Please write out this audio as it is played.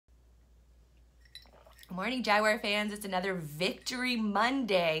Good morning, Jaguar fans. It's another Victory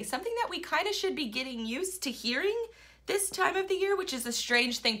Monday, something that we kind of should be getting used to hearing this time of the year, which is a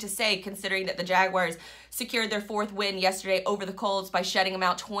strange thing to say considering that the Jaguars secured their fourth win yesterday over the Colts by shutting them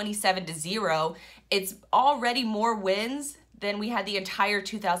out 27-0. It's already more wins than we had the entire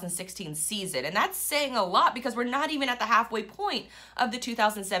 2016 season. And that's saying a lot because we're not even at the halfway point of the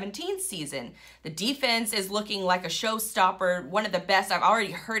 2017 season. The defense is looking like a showstopper, one of the best. I've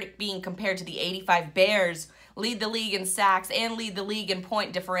already heard it being compared to the 85 Bears, lead the league in sacks and lead the league in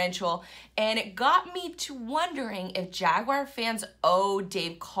point differential. And it got me to wondering if Jaguar fans owe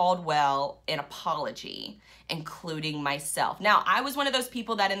Dave Caldwell an apology, including myself. Now, I was one of those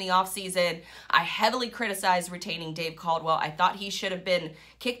people that in the offseason, I heavily criticized retaining Dave Caldwell. I thought he should have been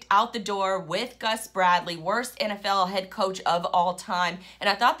kicked out the door with Gus Bradley, worst NFL head coach of all time. And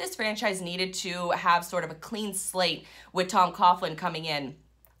I thought this franchise needed to have sort of a clean slate with Tom Coughlin coming in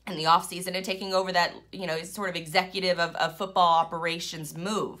the offseason and taking over that, sort of executive of football operations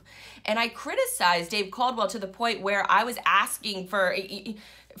move. And I criticized Dave Caldwell to the point where I was asking for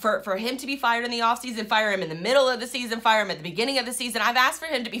him to be fired in the offseason, fire him in the middle of the season, fire him at the beginning of the season. I've asked for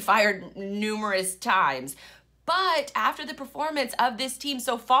him to be fired numerous times. But after the performance of this team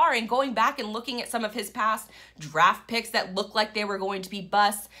so far and going back and looking at some of his past draft picks that looked like they were going to be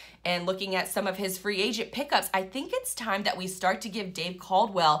busts and looking at some of his free agent pickups, I think it's time that we start to give Dave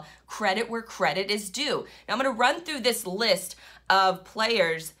Caldwell credit where credit is due. Now, I'm going to run through this list of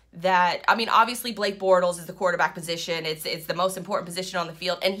players that, obviously Blake Bortles is the quarterback position. It's the most important position on the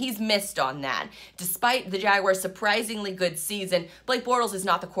field, and he's missed on that. Despite the Jaguars' surprisingly good season, Blake Bortles is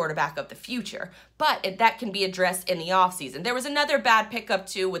not the quarterback of the future, but that can be addressed in the offseason. There was another bad pickup,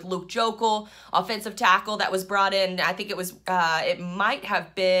 too, with Luke Joeckel, offensive tackle that was brought in. I think it might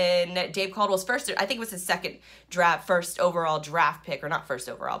have been Dave Caldwell's I think it was his first overall draft pick, or not first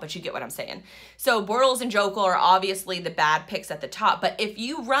overall, but you get what I'm saying. So Bortles and Joeckel are obviously the bad picks at the top, but if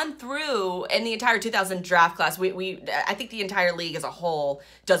you run through in the entire 2000 draft class, I think the entire league as a whole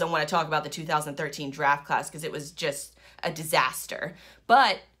doesn't want to talk about the 2013 draft class because it was just a disaster.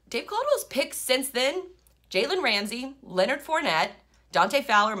 But Dave Caldwell's picks since then: Jalen Ramsey, Leonard Fournette, Dante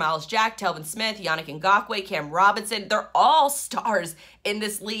Fowler, Miles Jack, Telvin Smith, Yannick Ngakoue, Cam Robinson. They're all stars in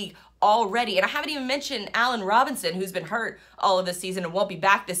this league already. And I haven't even mentioned Allen Robinson, who's been hurt all of this season and won't be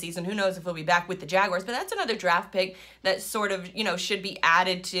back this season. Who knows if he'll be back with the Jaguars, but that's another draft pick that sort of, should be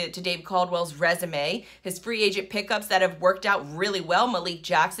added to Dave Caldwell's resume. His free agent pickups that have worked out really well: Malik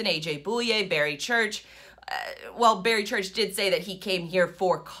Jackson, AJ Bouye, Barry Church. Barry Church did say that he came here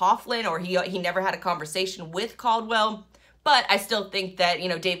for Coughlin, or he never had a conversation with Caldwell. But I still think that,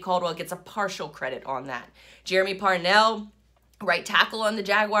 Dave Caldwell gets a partial credit on that. Jeremy Parnell, right tackle on the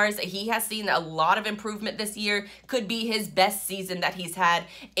Jaguars, he has seen a lot of improvement this year. Could be his best season that he's had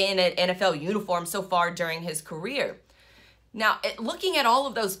in an NFL uniform so far during his career. Now, looking at all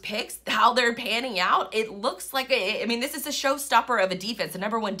of those picks, how they're panning out, it looks like, this is a showstopper of a defense, the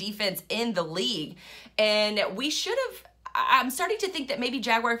number one defense in the league. And I'm starting to think that maybe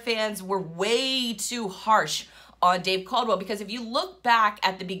Jaguar fans were way too harsh on Dave Caldwell, because if you look back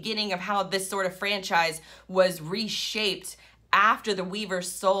at the beginning of how this sort of franchise was reshaped after the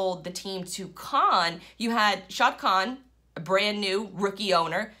Weavers sold the team to Khan, you had Shad Khan, a brand new rookie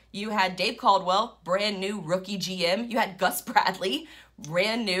owner. You had Dave Caldwell, brand new rookie GM. You had Gus Bradley,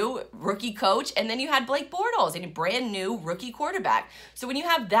 brand new rookie coach. And then you had Blake Bortles, a brand new rookie quarterback. So when you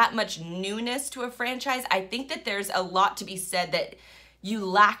have that much newness to a franchise, I think that there's a lot to be said that you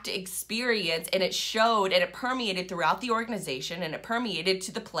lacked experience, and it showed, and it permeated throughout the organization, and it permeated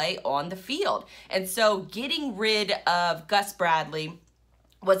to the play on the field. And so getting rid of Gus Bradley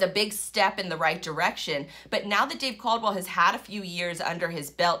was a big step in the right direction. But now that Dave Caldwell has had a few years under his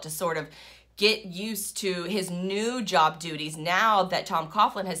belt to sort of get used to his new job duties, now that Tom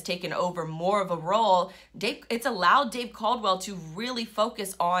Coughlin has taken over more of a role, it's allowed Dave Caldwell to really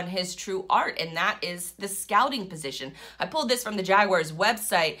focus on his true art, and that is the scouting position. I pulled this from the Jaguars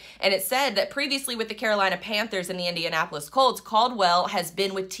website, and it said that previously with the Carolina Panthers and the Indianapolis Colts, Caldwell has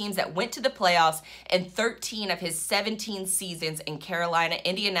been with teams that went to the playoffs in 13 of his 17 seasons in Carolina,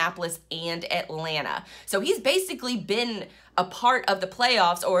 Indianapolis, and Atlanta. So he's basically been a part of the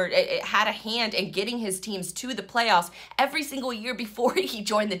playoffs, or it had a hand in getting his teams to the playoffs every single year before he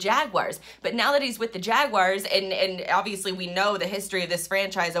joined the Jaguars. But now that he's with the Jaguars, and obviously we know the history of this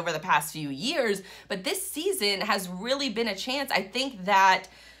franchise over the past few years, but this season has really been a chance. I think that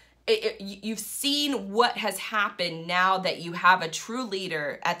you've seen what has happened now that you have a true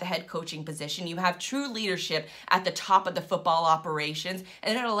leader at the head coaching position. You have true leadership at the top of the football operations,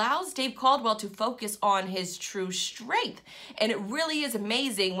 and it allows Dave Caldwell to focus on his true strength. And it really is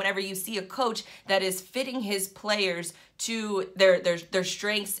amazing whenever you see a coach that is fitting his players to their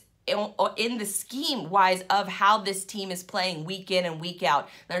strengths in the scheme wise of how this team is playing week in and week out.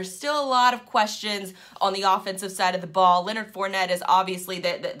 There's still a lot of questions on the offensive side of the ball. Leonard Fournette is obviously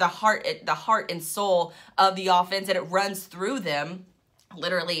the heart and soul of the offense, and it runs through them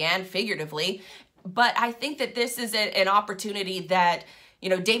literally and figuratively. But I think that this is an opportunity that, you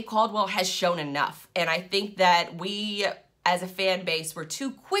know, Dave Caldwell has shown enough. And I think that we as a fan base were too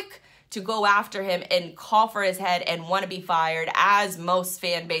quick to go after him and call for his head and want to be fired, as most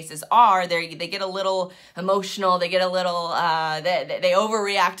fan bases are. They get a little emotional, they get a little, they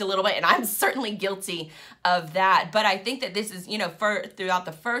overreact a little bit, and I'm certainly guilty of that. But I think that this is, you know, throughout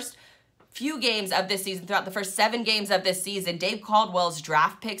the first few games of this season, throughout the first 7 games of this season, Dave Caldwell's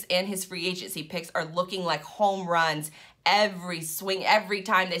draft picks and his free agency picks are looking like home runs every swing, every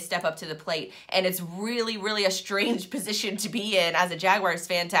time they step up to the plate. And it's really, really a strange position to be in as a Jaguars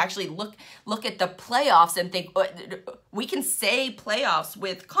fan, to actually look at the playoffs and think, we can say playoffs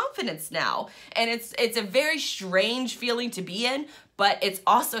with confidence now. And it's a very strange feeling to be in, but it's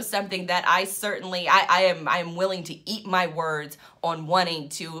also something that I am willing to eat my words on wanting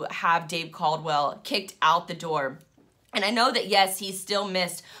to have Dave Caldwell kicked out the door. And I know that, yes, he's still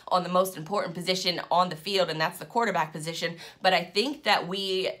missed on the most important position on the field, and that's the quarterback position. But I think that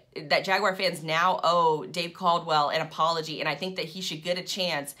Jaguar fans now owe Dave Caldwell an apology, and I think that he should get a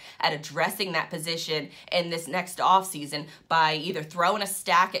chance at addressing that position in this next offseason by either throwing a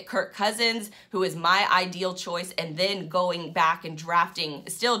stack at Kirk Cousins, who is my ideal choice, and then going back and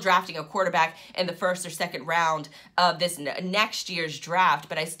still drafting a quarterback in the 1st or 2nd round of this next year's draft.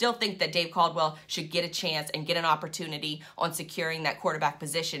 But I still think that Dave Caldwell should get a chance and get an opportunity on securing that quarterback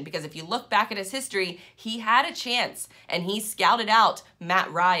position, because if you look back at his history, he had a chance and he scouted out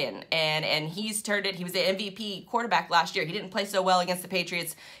Matt Ryan, and he's turned it. He was the MVP quarterback last year. He didn't play so well against the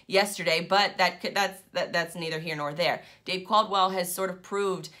Patriots yesterday, but that's neither here nor there. Dave Caldwell has sort of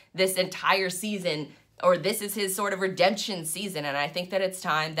proved this entire season, or this is his sort of redemption season, and I think that it's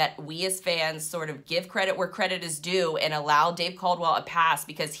time that we as fans sort of give credit where credit is due and allow Dave Caldwell a pass,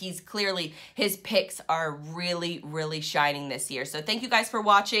 because his picks are really, really shining this year. So thank you guys for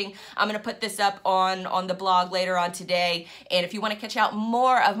watching. I'm going to put this up on the blog later on today, and if you want to catch out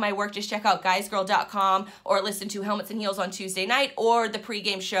more of my work, just check out guysgirl.com or listen to Helmets and Heels on Tuesday night, or the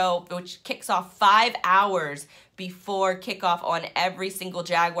pregame show, which kicks off 5 hours before kickoff on every single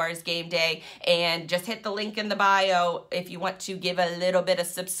Jaguars game day. And just hit the link in the bio if you want to give a little bit of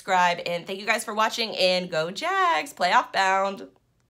subscribe. And thank you guys for watching, and go Jags, playoff bound.